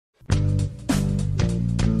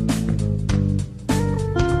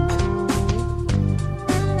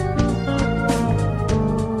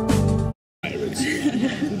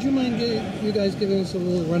you guys give us a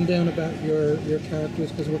little rundown about your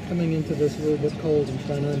characters, because we're coming into this a little bit cold and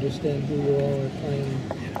trying to understand who you all are playing,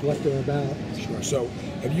 what they're about. Sure. So,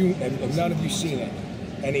 have none of you seen it?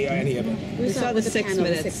 Any of it? We saw the 6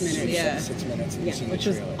 minutes. 6 minutes. Yeah. 6 minutes. Yeah, which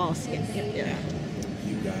was awesome. Yeah.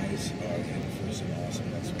 You guys are in for some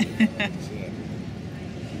awesome. That's really fun to see it.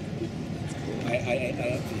 I envy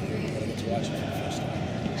you. I'm gonna get to watch it for the first time.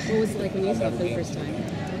 What was it like when you saw it for the first time?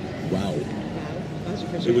 Wow.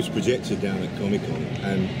 It was projected down at Comic-Con,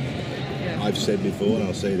 and I've said before, and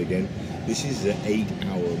I'll say it again, this is an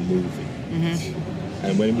 8-hour movie. Mm-hmm.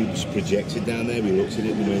 And when it was projected down there, we looked at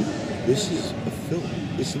it and we went, this is a film.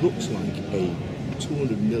 This looks like a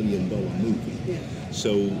 $200 million movie. Yeah.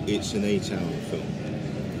 So it's an 8-hour film.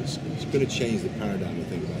 It's going to change the paradigm, I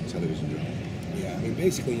think, about television drama. Yeah, I mean,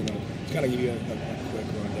 basically, to kind of give you a quick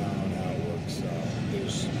rundown on how it works,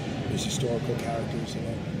 there's historical characters in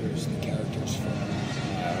it. There's the characters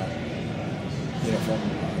from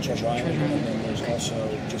Treasure Island, and then there's also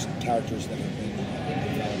just characters that have been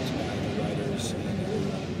developed by the writers and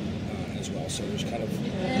everyone as well. So there's kind of 3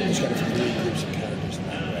 groups of characters in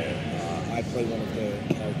that way. I play one of the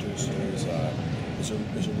characters who's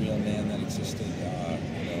a real man that existed,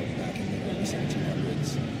 back in the early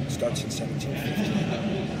 1700s. Starts in 1750.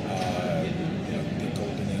 The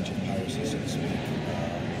golden age of piracy, so to speak.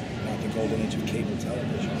 Not the golden age of cable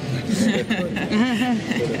television. Golden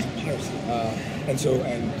age of piracy.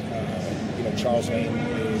 Charles Vane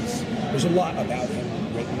there's a lot about him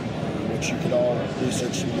written, which you could all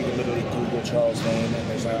research. You can literally Google Charles Vane, and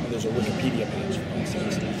there's a Wikipedia page for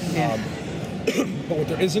instance. But what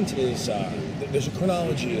there isn't is there's a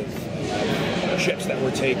chronology of ships that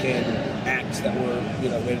were taken, acts that were,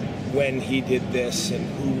 when he did this, and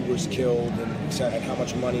who was killed, and how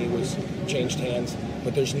much money was changed hands.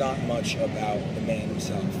 But there's not much about the man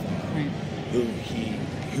himself, who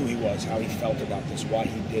he was, how he felt about this, why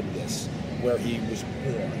he did this, where he was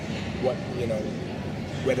born,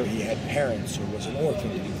 whether he had parents or was an orphan,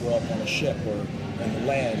 did he grow up on a ship or on the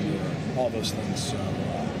land, or all those things. So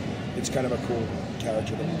it's kind of a cool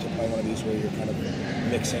character to play one of these where you're kind of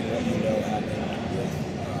mixing what you know happened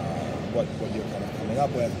with what you're kind of coming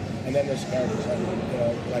up with. And then there's characters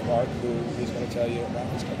like Mark, who is going to tell you about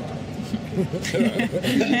his character.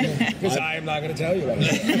 Because I am not going to tell you about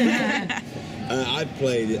it. I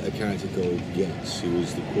played a character called Gates, who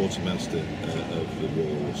was the quartermaster of the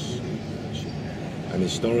Royals. And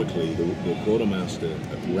historically, the quartermaster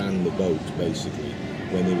ran the boat, basically,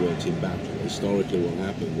 when they weren't in battle. Historically, what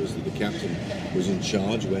happened was that the captain was in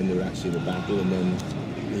charge when they were actually in a battle, and then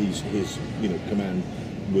his command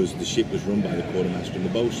was the ship was run by the quartermaster and the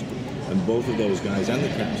boatswain. And both of those guys and the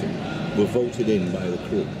captain were voted in by the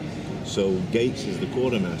crew. So Gates, as the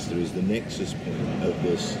quartermaster, is the nexus point of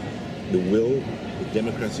this, the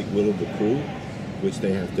democratic will of the crew, which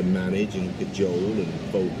they have to manage and cajole and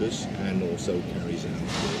focus, and also carries out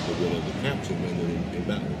the will of the captain when they're in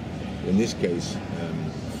battle. In this case,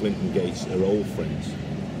 Flint and Gates are old friends,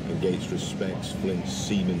 and Gates respects Flint's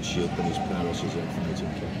seamanship and his prowess as a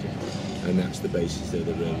fighting captain, and that's the basis of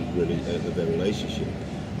their relationship.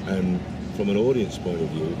 And from an audience point of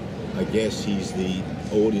view, I guess he's the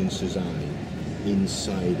audience's eye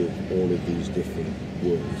inside of all of these different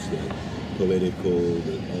worlds, the political,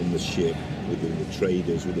 on the ship, within the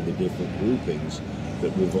traders, within the different groupings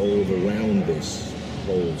that revolve around this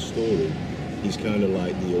whole story. He's kind of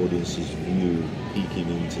like the audience's view, peeking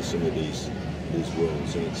into some of these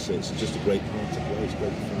worlds, and it's just a great part to play. It's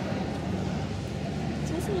great fun.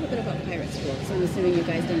 Tell us a little bit about pirate school, because I'm assuming you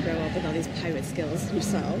guys didn't grow up with all these pirate skills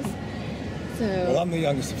yourselves. So. Well, I'm the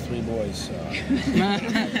youngest of 3 boys.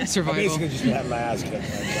 Survival. I basically just had my ass kicked.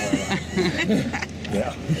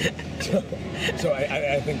 Yeah. So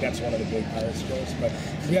I think that's one of the big pirate skills. But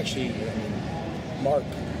we actually, Mark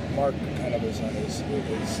kind of is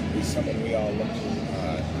someone we all look to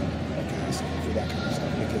cast for that kind of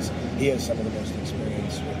stuff, because he has some of the most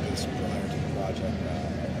experience with this prior to the project,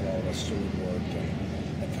 and all the sword work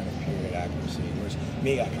and kind of period accuracy. Whereas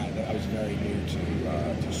me, I was very new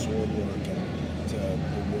to sword work and to the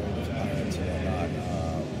world of pirates and whatnot.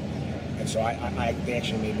 And so they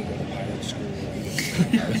actually made me go to pirate school.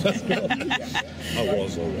 I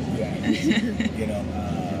was already. Yeah.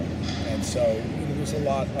 And so there's a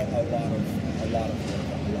lot of work,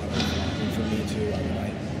 and for me too.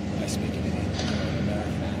 I speak in an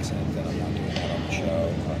American accent, and I'm not doing that on the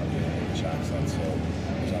show. I'm doing an English accent, so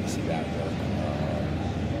there's obviously that work.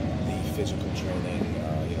 The physical training.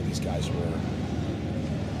 These guys were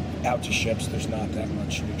out to ships. There's not that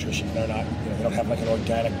much nutrition. They're not. They don't have like an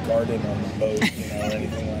organic garden on the boat, or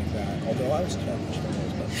anything like that. Although I was trying to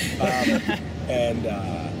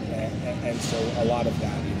and so a lot of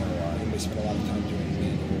that, and they spend a lot of time doing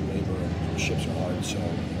manual labor. Ships are hard, so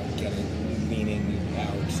getting leaning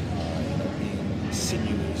out, being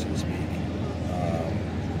sinewy, so to speak.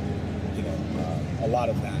 A lot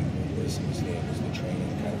of that was the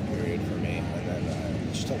training kind of period for me, and then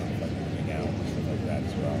just a lot of like moving out and stuff like that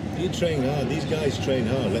as well. You train hard. These guys train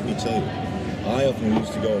hard. Let me tell you. I often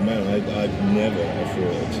used to go, man. I've never, for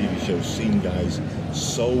a TV show, seen guys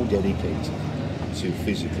so dedicated to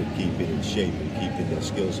physically keeping in shape and keeping their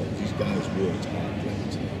skills up. These guys worked hard.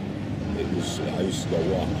 I used to go,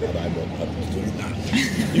 wow, I'm not comfortable doing that.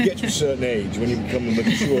 You get to a certain age when you become a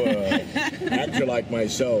mature actor like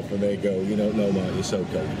myself, and they go, no, Mark, it's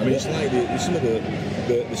okay. I mean, it's like some of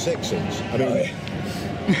the sex scenes. I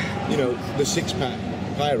mean, the six-pack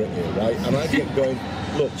pirate here, right? And I kept going,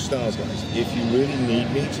 look, Starz guys, if you really need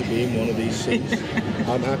me to be in one of these scenes,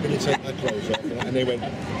 I'm happy to take my clothes off. And they went,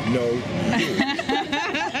 no,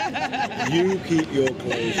 you keep your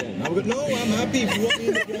clothes on. I went, no, I'm happy if you want me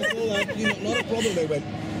in the brothel, not a problem. They went,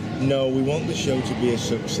 no, we want the show to be a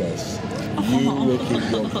success. You will keep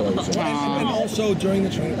your clothes on. And also during the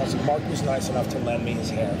training process, Mark was nice enough to lend me his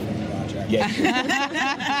hair for the project. Yes.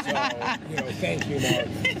 So, thank you, Mark,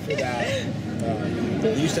 for that.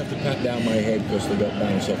 They used to have to pat down my head because they got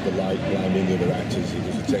bounced off the light blinding the other actors. It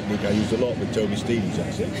was a technique I used a lot with Toby Stevens,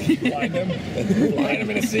 actually. Blind him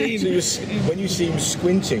in a scene. So when you see him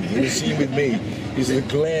squinting in a scene with me, the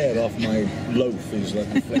glare off my loaf is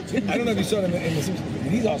like reflecting. I don't know if you saw him in the Simpsons,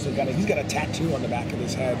 but he's also got a tattoo on the back of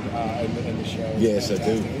his head in the show. Yes, I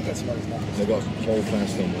do. That's about his numbers. They got whole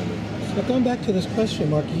fast on my head. But going back to this question,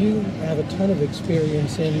 Mark, you have a ton of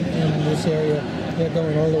experience in this area,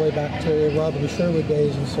 going all the way back to Robin Sherwood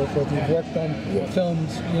days and so forth. You've worked on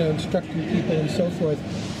films, instructing people and so forth.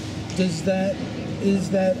 Is that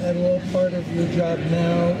at all part of your job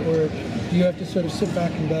now, or do you have to sort of sit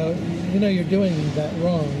back and go, you're doing that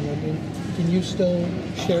wrong? I mean, can you still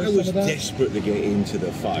share some of that? I was desperate to get into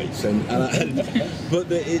the fights, but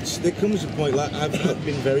there comes a point. Like I've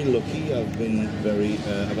been very lucky. I've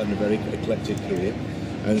had a very eclectic career,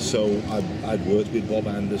 and so I'd worked with Bob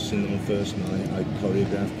Anderson on First Night. I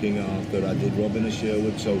choreographed King Arthur. I did Robin of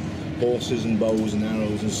Sherwood. So horses and bows and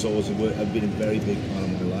arrows and swords have been a very big part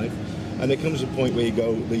of my life. And there comes a point where you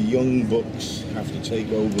go, the young bucks have to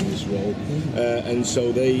take over this role, and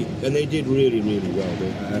so they did really, really well.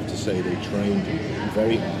 I have to say they trained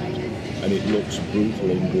very hard, and it looks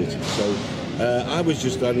brutal and gritty. So I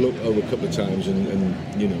looked over a couple of times and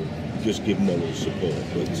just give moral support.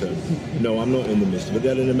 But no, I'm not in the midst of it. They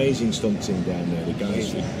had an amazing stunt team down there. The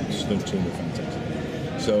guys, the stunt team were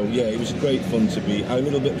fantastic. So yeah, it was great fun to be. I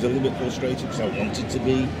was a little bit frustrated because I wanted to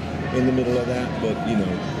be in the middle of that, but you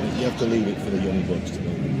have to leave it for the young bucks to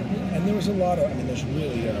know. And there was a lot of, there's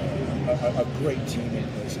really a great team in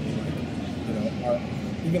place.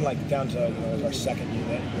 Even like down to our second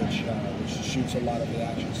unit, which shoots a lot of the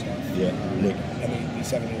action stuff. Yeah, Nick. And the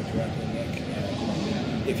second unit director, Nick.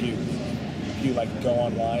 If you like go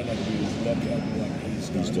online and you look at what he's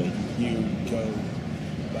done, you go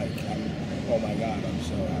like, oh my God, I'm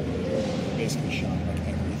so happy. Basically shot like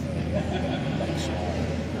everything, like saw.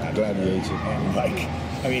 Gladiator.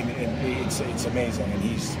 And it's amazing, and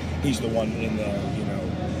he's the one in there,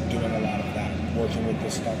 doing a lot of that, working with the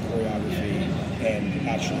stunt choreography and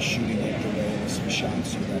actually shooting it the way it was shot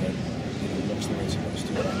so that it looks the way it's supposed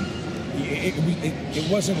to.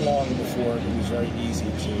 It wasn't long before it was very easy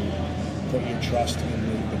to put your trust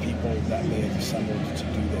in the people that they had assembled to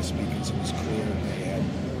do this, because it was clear they had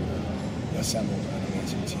assembled an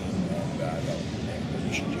amazing team, and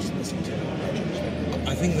you should just listen to the legends.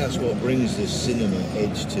 I think that's what brings the cinema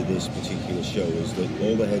edge to this particular show, is that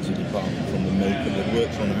all the heads of department, from the makeup that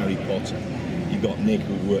worked on Harry Potter, you've got Nick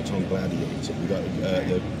who worked on Gladiator, you've got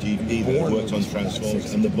the GP that worked on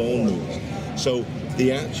Transformers, and the Bourne movies. So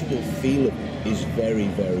the actual feel of it is very,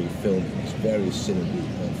 very filmy. It's very cinema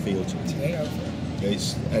feel to it.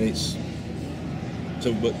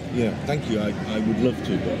 But thank you. I would love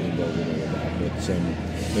to get involved in all of that,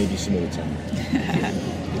 but maybe some other time.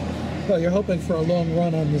 Well, you're hoping for a long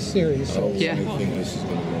run on this series. So. I think this is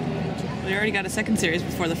going to run. We already got a second series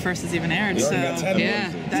before the first has even aired, so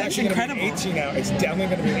yeah, that's incredible. It's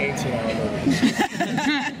definitely going to be an 18-hour movie.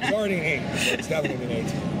 It's already an 8, so it's definitely going to be an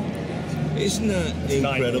 18. Isn't that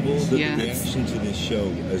incredible that the reaction to this show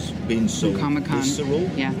has been so visceral?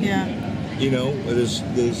 Yeah. There's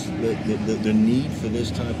the need for this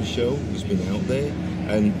type of show has been out there,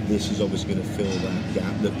 and this is obviously going to fill that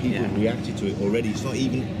gap. That people reacted to it already. It's not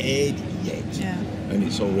even aired yet, and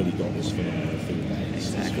it's already got this phenomenal feedback.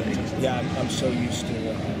 Exactly. Yeah, I'm so used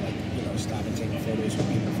to stopping taking photos with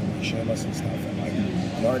people from be shameless and stuff. And like,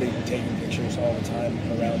 I'm already taking pictures all the time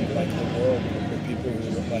around like the world with people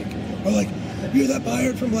who are like, you're that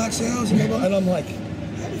buyer from Black Sails, and I'm like,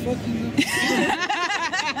 how the fuck do you know?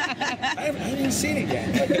 I haven't even seen it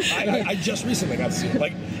yet. Like, I just recently got to see it.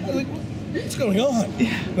 Like, I was like, what's going on?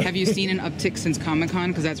 Have you seen an uptick since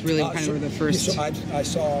Comic-Con? Because that's really kind of the first. So I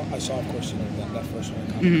saw, of course, that first one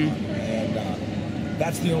at Comic-Con, and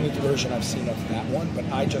that's the only version I've seen of that one. But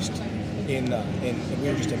I just we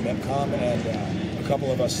were just in MepCom, and a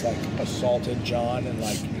couple of us like assaulted John and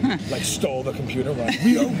like stole the computer. We're like,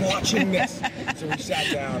 we are watching this. So we sat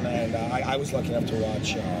down, and I was lucky enough to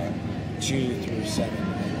watch 2 through 7.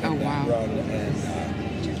 Oh wow! Run, and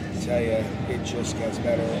tell you, it just gets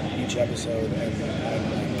better each episode,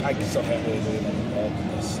 and I still can't really believe I'm involved in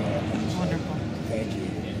this. Wonderful. Thank you.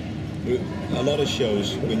 A lot of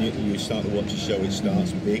shows, when you start to watch a show, it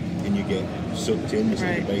starts big and you get sucked in, it's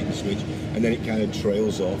like a bait and switch, and then it kind of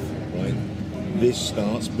trails off, right? This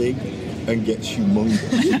starts big and gets humongous.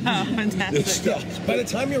 Fantastic. By the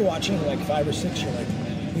time you're watching like 5 or 6, you're like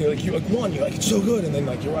it's so good, and then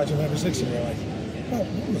like you're watching 5 or 6, and you're like, oh,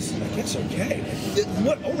 like, it's okay.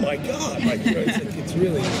 What? Oh my God! Like, it's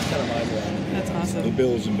really kind of mind-blowing. That's awesome. It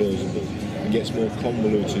builds and builds and builds. It gets more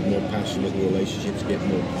convoluted, more passionate. The relationships get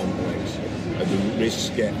more complex. And the risks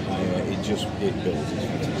get higher. It builds. It's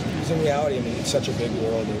fantastic. Because in reality, I mean, it's such a big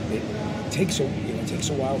world. It takes a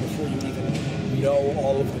while before you even know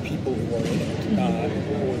all of the people who are in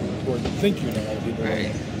it, or think you know all the people who are in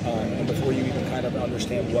it, and before you even kind of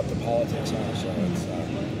understand what the politics are. So it's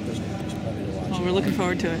there's plenty to watch. Well, we're looking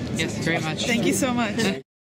forward to it. Yes, very much. Thank you so much.